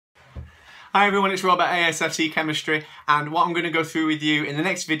Hi everyone, it's Rob at ASFC Chemistry, and what I'm going to go through with you in the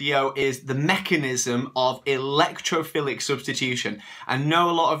next video is the mechanism of electrophilic substitution. I know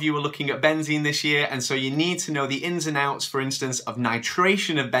a lot of you are looking at benzene this year, and so you need to know the ins and outs, for instance, of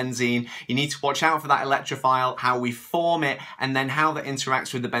nitration of benzene. You need to watch out for that electrophile, how we form it, and then how that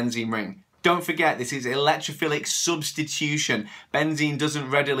interacts with the benzene ring. Don't forget, this is electrophilic substitution. Benzene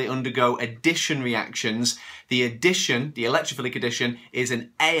doesn't readily undergo addition reactions. The addition, the electrophilic addition, is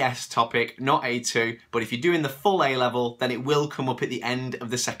an AS topic, not A2, but if you're doing the full A level, then it will come up at the end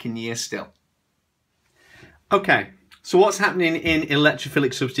of the second year still. Okay, so what's happening in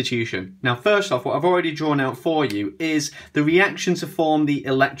electrophilic substitution? Now, first off, what I've already drawn out for you is the reaction to form the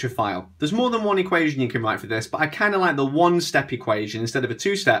electrophile. There's more than one equation you can write for this, but I kind of like the one-step equation instead of a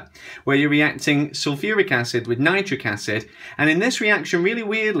two-step, where you're reacting sulfuric acid with nitric acid. And in this reaction, really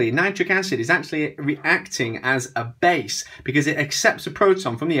weirdly, nitric acid is actually reacting as a base because it accepts a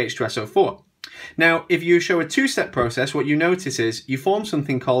proton from the H2SO4. Now, if you show a two-step process, what you notice is you form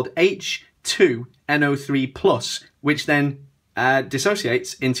something called H2NO3+, which then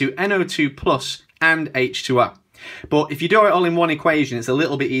dissociates into NO2+ and H2O. But if you do it all in one equation, it's a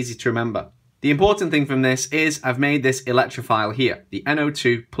little bit easy to remember. The important thing from this is I've made this electrophile here, the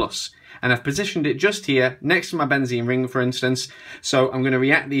NO2+, and I've positioned it just here next to my benzene ring, for instance. So I'm going to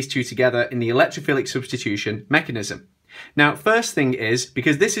react these two together in the electrophilic substitution mechanism. Now, first thing is,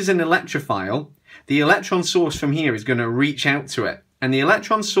 because this is an electrophile, the electron source from here is going to reach out to it. And the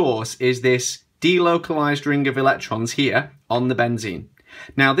electron source is this delocalized ring of electrons here on the benzene.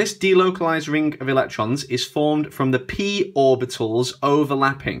 Now, this delocalized ring of electrons is formed from the p orbitals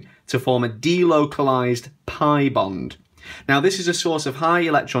overlapping to form a delocalized pi bond. Now, this is a source of high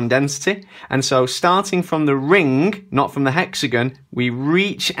electron density, and so starting from the ring, not from the hexagon, we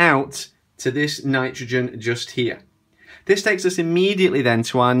reach out to this nitrogen just here. This takes us immediately then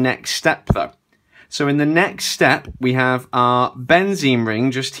to our next step though. So in the next step, we have our benzene ring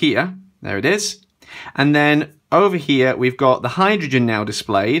just here. There it is. And then over here, we've got the hydrogen now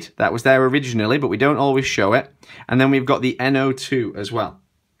displayed. That was there originally, but we don't always show it. And then we've got the NO2 as well.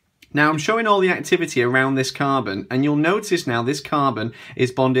 Now I'm showing all the activity around this carbon, and you'll notice now this carbon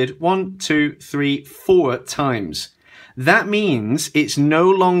is bonded 1, 2, 3, 4 times. That means it's no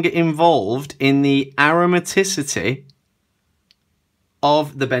longer involved in the aromaticity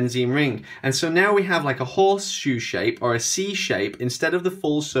of the benzene ring. And so now we have like a horseshoe shape or a C shape instead of the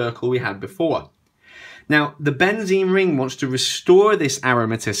full circle we had before. Now, the benzene ring wants to restore this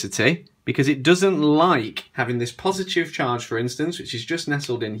aromaticity because it doesn't like having this positive charge, for instance, which is just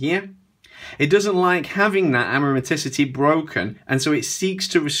nestled in here. It doesn't like having that aromaticity broken, and so it seeks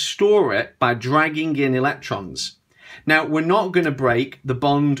to restore it by dragging in electrons. Now, we're not going to break the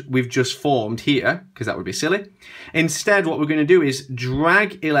bond we've just formed here, because that would be silly. Instead, what we're going to do is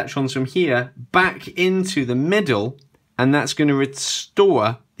drag electrons from here back into the middle, and that's going to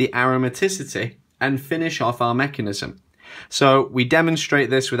restore the aromaticity and finish off our mechanism. So we demonstrate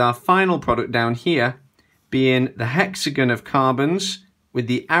this with our final product down here, being the hexagon of carbons with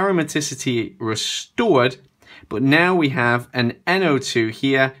the aromaticity restored, but now we have an NO2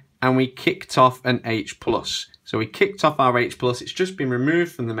 here, and we kicked off an H+. So we kicked off our H+, it's just been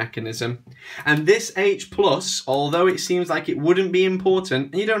removed from the mechanism. And this H+, although it seems like it wouldn't be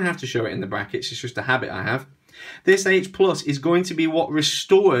important, and you don't have to show it in the brackets, it's just a habit I have, this H+ is going to be what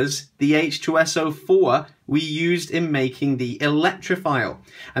restores the H2SO4 we used in making the electrophile.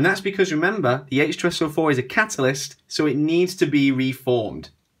 And that's because, remember, the H2SO4 is a catalyst, so it needs to be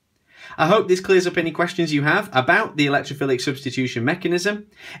reformed. I hope this clears up any questions you have about the electrophilic substitution mechanism.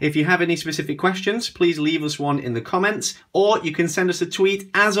 If you have any specific questions, please leave us one in the comments, or you can send us a tweet,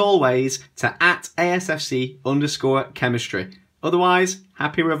 as always, to @ASFC_chemistry. Otherwise,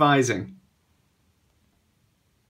 happy revising.